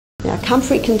Now,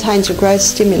 Comfry contains a growth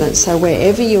stimulant, so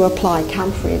wherever you apply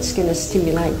Comfry, it's going to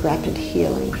stimulate rapid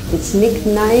healing. Its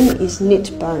nickname is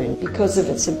knit bone because of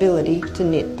its ability to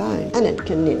knit bone, and it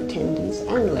can knit tendons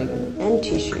and ligaments and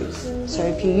tissues. So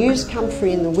if you use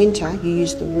Comfry in the winter, you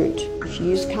use the root. If you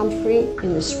use Comfry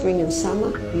in the spring and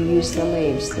summer, you use the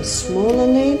leaves. The smaller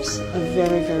leaves are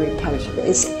very, very potent.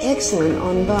 It's excellent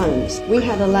on bones. We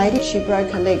had a lady, she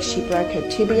broke her leg, she broke her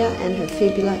tibia and her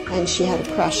fibula, and she had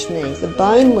a crushed knee. The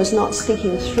bone was not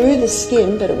sticking through the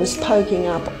skin, but it was poking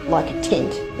up like a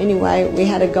tent. Anyway, we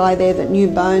had a guy there that knew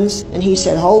bones, and he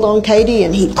said, "Hold on, Katie,"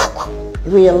 and he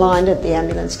realigned it. The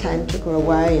ambulance came, took her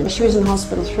away, and she was in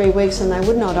hospital 3 weeks, and they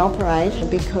would not operate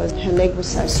because her leg was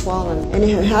so swollen. And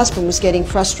her husband was getting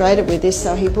frustrated with this,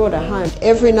 so he brought her home.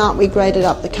 Every night we grated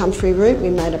up the Comfry root, we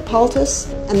made a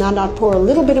poultice, and then I'd pour a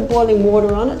little bit of boiling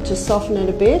water on it to soften it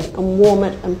a bit and warm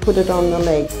it and put it on the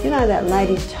leg. You know, that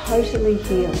lady totally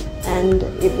healed, and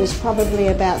it was probably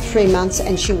about 3 months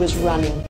and she was running.